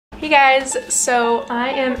Hey guys, so I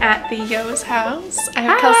am at the Yo's house. I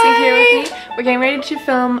have Kelsey here with me. We're getting ready to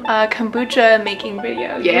film a kombucha making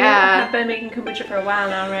video. Yeah. You have been making kombucha for a while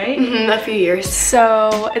now, right? A few years.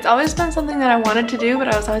 So it's always been something that I wanted to do, but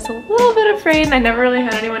I was always a little bit afraid and I never really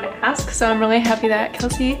had anyone to ask. So I'm really happy that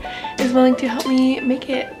Kelsey is willing to help me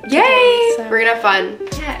make it. Yay! So, we're gonna have fun.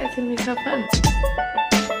 Yeah, it's gonna be so fun.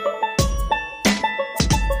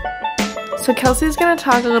 So Kelsey's gonna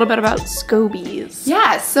talk a little bit about scobies.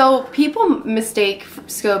 Yeah, so people mistake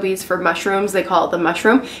scobies for mushrooms. They call it the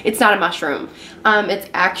mushroom. It's not a mushroom. It's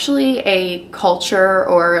actually a culture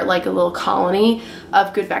or like a little colony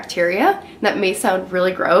of good bacteria. That may sound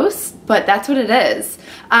really gross, but that's what it is.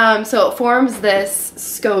 So it forms this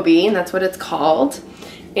SCOBY, and that's what it's called.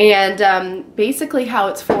 And basically how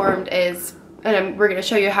it's formed is, and we're gonna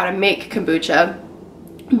show you how to make kombucha,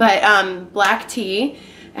 but black tea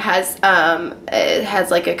it has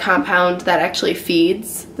like a compound that actually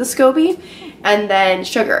feeds the SCOBY, and then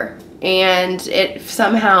sugar, and it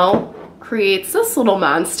somehow creates this little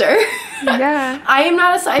monster. Yeah. I am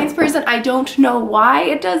not a science person. I don't know why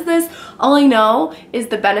it does this. All I know is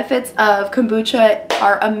the benefits of kombucha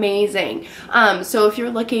are amazing. So if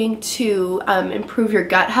you're looking to improve your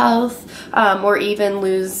gut health or even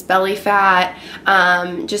lose belly fat,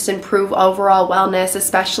 just improve overall wellness,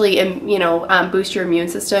 especially boost your immune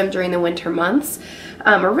system during the winter months,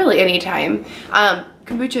 or really any time,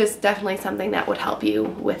 kombucha is definitely something that would help you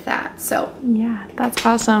with that. So yeah, that's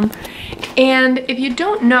awesome. And if you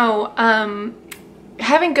don't know,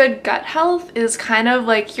 having good gut health is kind of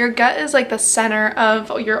like, your gut is like the center of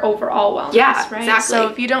your overall wellness, yeah, right? Exactly. So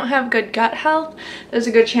if you don't have good gut health, there's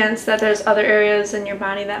a good chance that there's other areas in your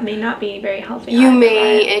body that may not be very healthy. You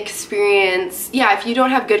may experience, if you don't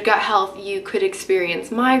have good gut health, you could experience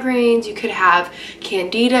migraines, you could have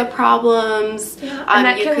candida problems. Yeah, and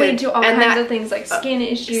that can lead to all kinds of things like skin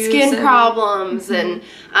issues. Skin problems and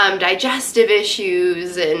digestive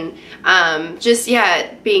issues and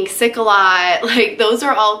being sick a lot. Like those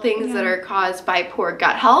are all things that are caused by poor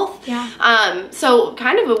gut health. Yeah. So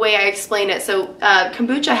kind of a way I explain it, so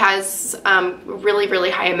kombucha has really, really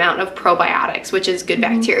high amount of probiotics, which is good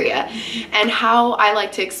bacteria. And how I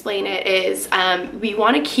like to explain it is we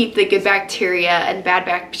want to keep the good bacteria and bad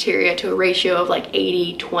bacteria to a ratio of like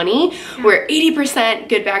 80-20, where 80%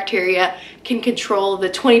 good bacteria can control the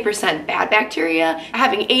 20% bad bacteria.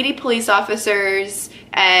 Having 80 police officers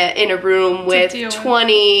in a room with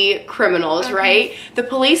 20 criminals, right? The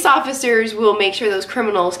police officers will make sure those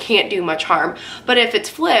criminals can't do much harm. But if it's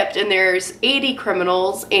flipped and there's 80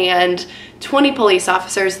 criminals and 20 police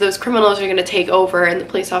officers, those criminals are gonna take over and the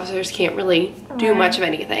police officers can't really do much of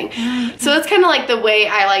anything. So that's kind of like the way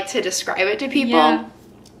I like to describe it to people.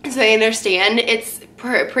 So they understand it's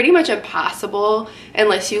pretty much impossible,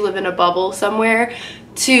 unless you live in a bubble somewhere,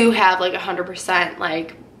 to have like 100%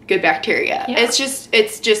 like good bacteria. It's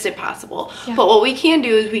just impossible. But what we can do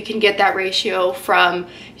is we can get that ratio from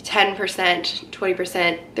 10%,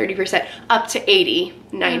 20%, 30% up to 80,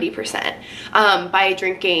 90% by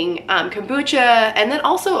drinking kombucha, and then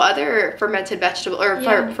also other fermented vegetable or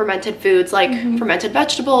fermented foods like fermented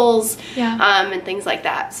vegetables and things like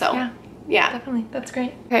that. So yeah, definitely, that's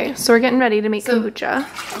great. Okay, so we're getting ready to make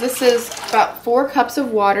kombucha. This is about 4 cups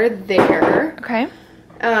of water there. Okay.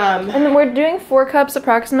 And then we're doing 4 cups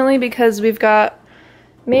approximately because we've got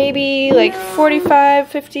maybe like 45,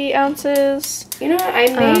 50 ounces. You know what, I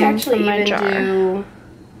may actually even do...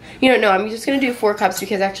 no, I'm just going to do 4 cups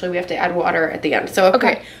because actually we have to add water at the end. So,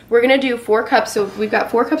 okay. We're going to do 4 cups. So we've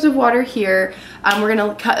got 4 cups of water here. We're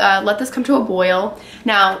going to let this come to a boil.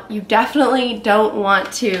 Now, you definitely don't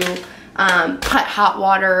want to put hot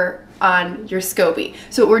water on your SCOBY.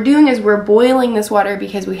 So what we're doing is we're boiling this water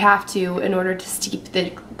because we have to in order to steep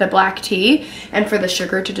the black tea and for the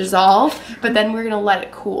sugar to dissolve, but then we're gonna let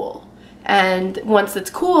it cool. And once it's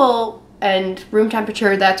cool and room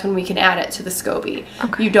temperature, that's when we can add it to the SCOBY.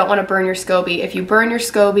 You don't want to burn your SCOBY. If you burn your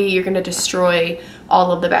SCOBY, you're gonna destroy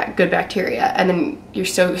all of the good bacteria, and then your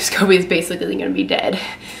SCOBY is basically gonna be dead.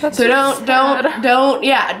 That's so don't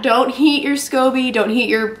heat your SCOBY, don't heat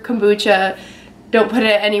your kombucha. Don't put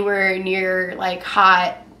it anywhere near like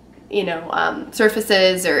hot,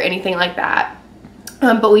 surfaces or anything like that.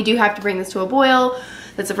 But we do have to bring this to a boil.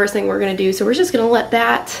 That's the first thing we're gonna do. So we're just gonna let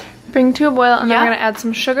that bring to a boil, and then we're gonna add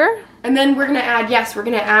some sugar. And then we're gonna add,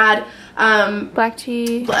 black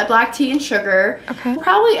tea. Black tea and sugar. Okay. We'll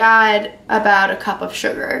probably add about a cup of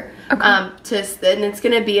sugar. Okay. And it's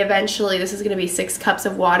gonna be this is gonna be 6 cups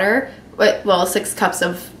of water. Well, 6 cups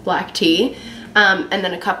of black tea, and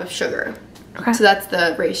then a cup of sugar. Okay. So that's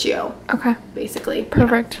the ratio. Okay. Basically.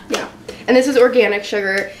 Perfect. Yeah. And this is organic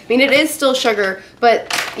sugar. I mean, it is still sugar,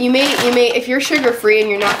 but you may, if you're sugar-free and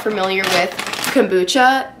you're not familiar with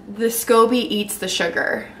kombucha, the SCOBY eats the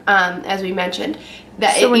sugar, as we mentioned.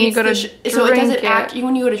 That so it when eats you go to so it doesn't act,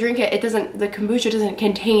 when you go to drink it, it doesn't, the kombucha doesn't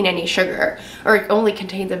contain any sugar, or it only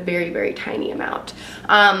contains a very, very tiny amount.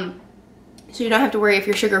 So you don't have to worry if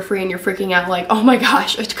you're sugar-free and you're freaking out like, oh my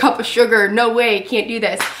gosh, a cup of sugar, no way, can't do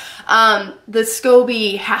this. The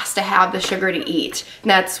SCOBY has to have the sugar to eat. And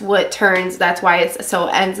that's why it's so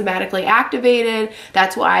enzymatically activated.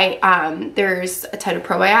 That's why there's a ton of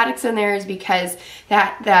probiotics in there, is because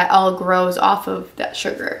that all grows off of that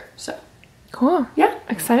sugar. So cool. Yeah.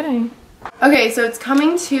 Exciting. Okay, so it's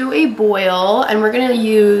coming to a boil, and we're gonna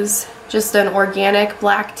use just an organic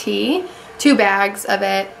black tea, 2 bags of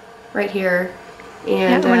it right here.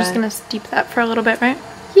 And we're just gonna steep that for a little bit, right?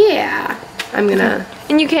 Yeah. I'm gonna...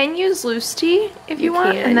 And you can use loose tea if you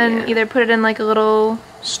want, and then either put it in like a little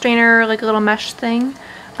strainer, like a little mesh thing,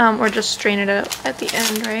 or just strain it out at the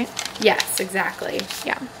end, right? Yes, exactly.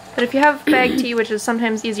 Yeah. But if you have bag tea, which is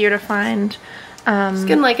sometimes easier to find, just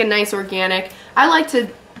getting like a nice organic. I like to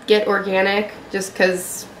get organic just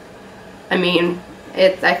because, I mean,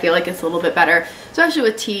 I feel like it's a little bit better, especially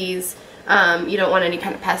with teas. You don't want any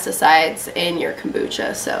kind of pesticides in your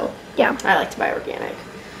kombucha, so yeah, I like to buy organic.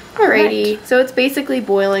 Alrighty, right. So it's basically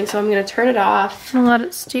boiling, so I'm going to turn it off. And let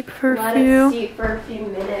it steep for a few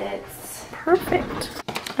minutes. Perfect.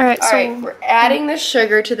 Alright, we're adding the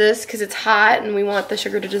sugar to this because it's hot and we want the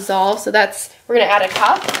sugar to dissolve. So we're going to add a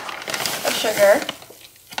cup of sugar.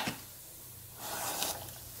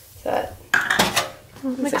 So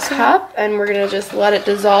that's a cup, and we're going to just let it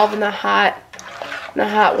dissolve in the hot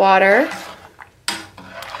water.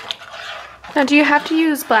 Now, do you have to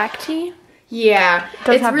use black tea? Yeah,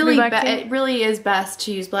 it really is best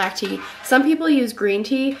to use black tea. Some people use green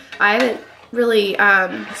tea. I haven't really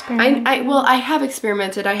I have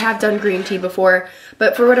experimented. I have done green tea before,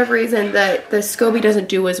 but for whatever reason the SCOBY doesn't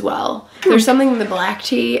do as well. There's something in the black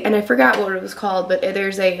tea, and I forgot what it was called, but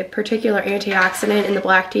there's a particular antioxidant in the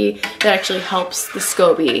black tea that actually helps the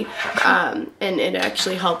SCOBY, and it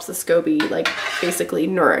actually helps the SCOBY like basically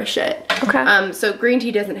nourish it. Okay. So green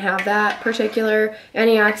tea doesn't have that particular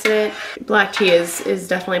antioxidant. Black tea is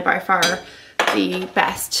definitely by far the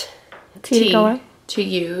best tea to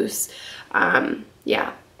use.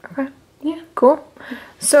 Yeah. Okay. Yeah, cool.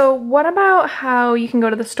 So what about how you can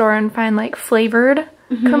go to the store and find like flavored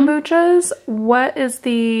kombuchas? What is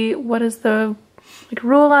the like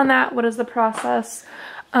rule on that? What is the process?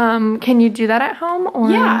 Can you do that at home?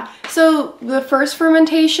 Or? Yeah. So the first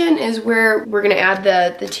fermentation is where we're gonna add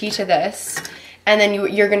the tea to this, and then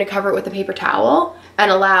you're gonna cover it with a paper towel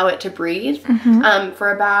and allow it to breathe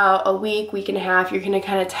for about a week and a half. You're gonna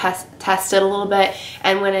kind of test it a little bit,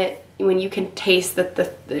 and when you can taste that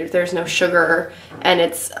there's no sugar and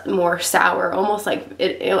it's more sour, almost like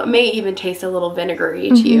it may even taste a little vinegary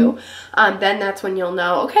to you, then that's when you'll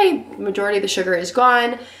know, okay, majority of the sugar is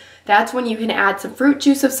gone. That's when you can add some fruit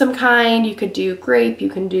juice of some kind. You could do grape, you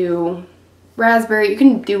can do raspberry, you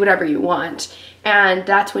can do whatever you want. And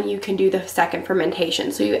that's when you can do the second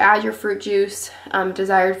fermentation. So you add your fruit juice,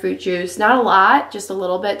 desired fruit juice, not a lot, just a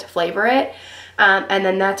little bit to flavor it. And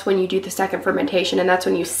then that's when you do the second fermentation, and that's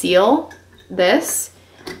when you seal this,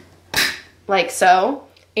 like so.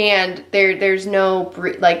 And there's no,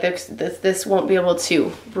 like this won't be able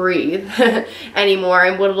to breathe anymore.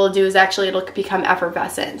 And what it'll do is actually it'll become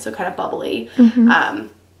effervescent, so kind of bubbly. And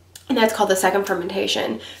that's called the second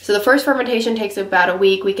fermentation. So the first fermentation takes about a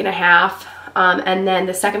week and a half. And then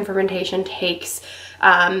the second fermentation takes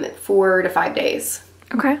 4 to 5 days.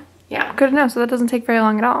 Okay. Yeah. Good to know. So that doesn't take very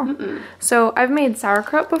long at all. So I've made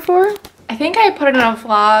sauerkraut before. I think I put it in a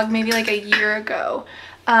vlog maybe like a year ago.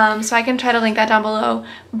 So I can try to link that down below.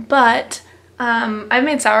 But I've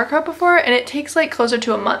made sauerkraut before, and it takes like closer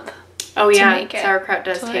to a month. Oh yeah, sauerkraut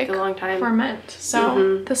does take a long time. Ferment.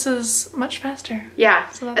 So this is much faster. Yeah,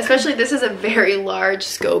 so especially this is a very large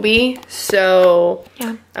SCOBY, so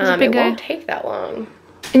yeah, it won't take that long.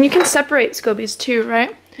 And you can separate SCOBYs too,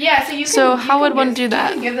 right? Yeah, so you can. So how would one do that?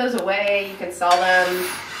 You can give those away. You can sell them.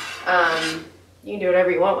 You can do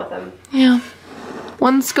whatever you want with them. Yeah.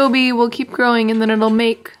 One SCOBY will keep growing, and then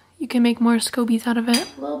you can make more SCOBYs out of it.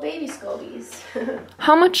 Little baby SCOBYs.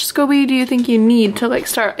 How much SCOBY do you think you need to like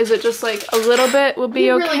start? Is it just like a little bit would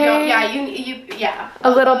be okay? Really yeah, yeah. A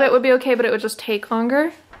little bit would be okay, but it would just take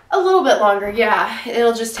longer? A little bit longer, yeah.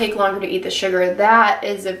 It'll just take longer to eat the sugar. That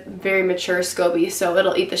is a very mature SCOBY, so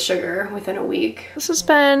it'll eat the sugar within a week. This has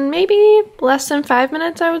been maybe less than 5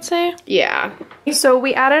 minutes, I would say. Yeah. So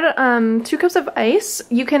we added 2 cups of ice.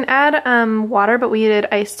 You can add water, but we did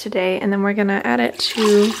ice today, and then we're gonna add it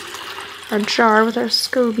to our jar with our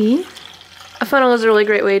SCOBY. A funnel is a really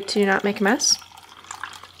great way to not make a mess.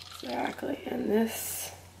 Exactly, and this...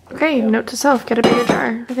 Okay, note to self, get a bigger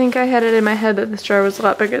jar. I think I had it in my head that this jar was a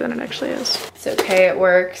lot bigger than it actually is. It's okay, it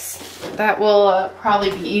works. That will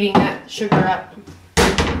probably be eating that sugar up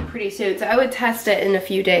pretty soon. So I would test it in a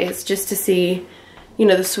few days just to see, you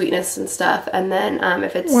know, the sweetness and stuff. And then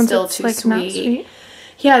if it's once still it's, too like, sweet, not sweet,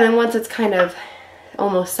 yeah, then once it's kind of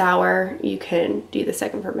almost sour, you can do the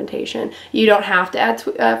second fermentation. You don't have to add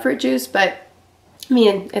fruit juice, but I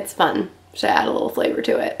mean, it's fun to add a little flavor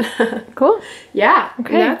to it. Cool. Yeah.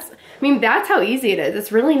 Okay. That's how easy it is.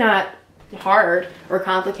 It's really not hard or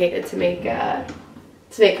complicated to make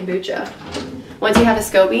kombucha. Once you have a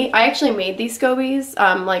SCOBY, I actually made these SCOBYs,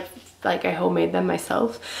 like I homemade them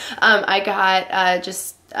myself. I got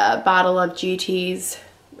just a bottle of GT's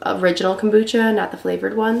original kombucha, not the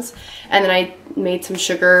flavored ones, and then I made some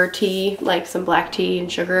sugar tea, like some black tea and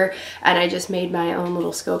sugar, and I just made my own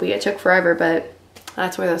little SCOBY. It took forever, but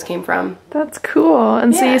that's where those came from. That's cool.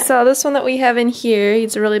 And so Yeah. you saw this one that we have in here.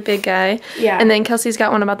 He's a really big guy. Yeah. And then Kelsey's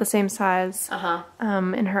got one about the same size Uh-huh.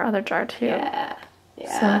 in her other jar too. Yeah.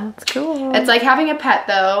 Yeah. So that's cool. It's like having a pet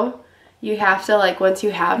though. You have to, like, once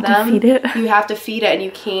you have them, feed it. you have to feed it, and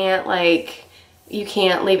you can't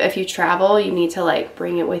leave. If you travel, you need to, like,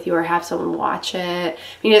 bring it with you or have someone watch it. I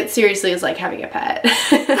mean, it seriously is like having a pet.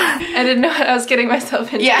 I didn't know what I was getting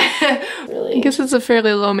myself into. Yeah. Really. I guess it's a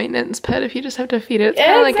fairly low maintenance pet if you just have to feed it. It's Yeah,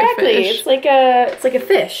 kind of exactly. like a fish. It's like a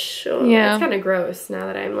fish. Yeah. It's kind of gross now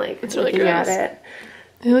that I'm, like, It's really looking gross. at it.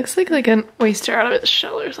 It looks like an oyster out of its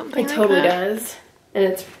shell or something. It like totally that. does. And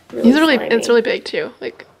it's really slimy. It's really big too.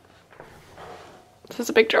 Like, this is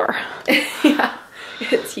a big jar. Yeah.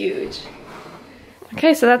 It's huge.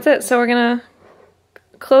 Okay, so that's it. So we're gonna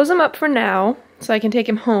close him up for now, so I can take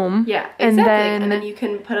him home. Yeah, and exactly. then And then you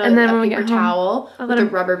can put a when we paper get home, towel I'll with let a him-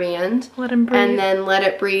 rubber band. let him breathe. And then let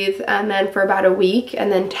it breathe, and then for about a week, and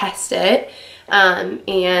then test it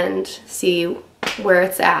and see where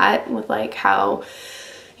it's at with, like, how,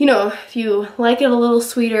 you know, if you like it a little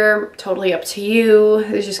sweeter, totally up to you.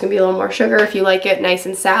 There's just gonna be a little more sugar. If you like it nice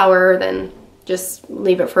and sour, then just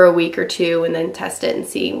leave it for a week or two and then test it and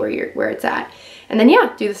see where it's at. And then,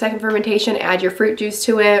 yeah, do the second fermentation, add your fruit juice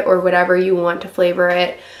to it or whatever you want to flavor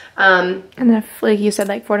it. And then, if, like you said,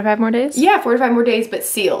 like 4 to 5 more days? Yeah, 4 to 5 more days, but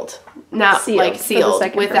sealed. Not Sealed like for the sealed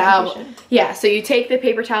second without. fermentation. Yeah, so you take the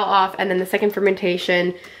paper towel off, and then the second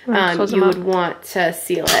fermentation, close you them up. would want to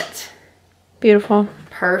seal it. Beautiful.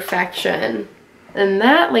 Perfection. And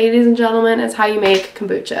that, ladies and gentlemen, is how you make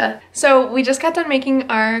kombucha. So we just got done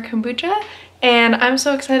making our kombucha, and I'm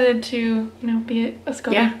so excited to, you know, be a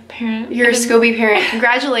SCOBY parent. You're a SCOBY parent.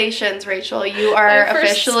 Congratulations, Rachel. You are My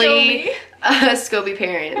first officially a SCOBY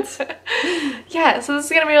parent. Yeah, so this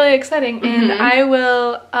is gonna be really exciting, and I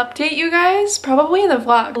will update you guys probably in the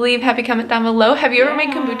vlog. Leave happy comment down below. Have you ever made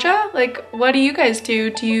kombucha? Like, what do you guys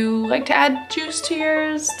do? Do you like to add juice to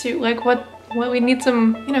yours? Like, what we need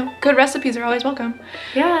some, you know, good recipes are always welcome.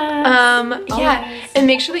 Yeah. Yeah, and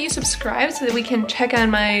make sure that you subscribe so that we can check on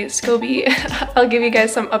my SCOBY. I'll give you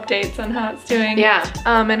guys some updates on how it's doing. Yeah.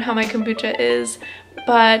 And how my kombucha is.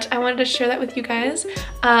 But I wanted to share that with you guys.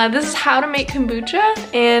 This is how to make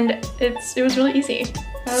kombucha, and it was really easy.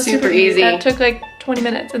 That was Super easy. That took like 20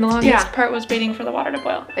 minutes, and the longest Yeah. part was waiting for the water to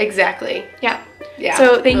boil. Exactly. Yeah. Yeah.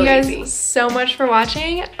 So thank you really guys easy. so much for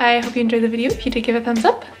watching. I hope you enjoyed the video. If you did, give a thumbs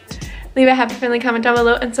up. Leave a happy friendly comment down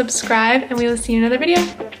below and subscribe, and we will see you in another video.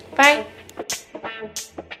 Bye.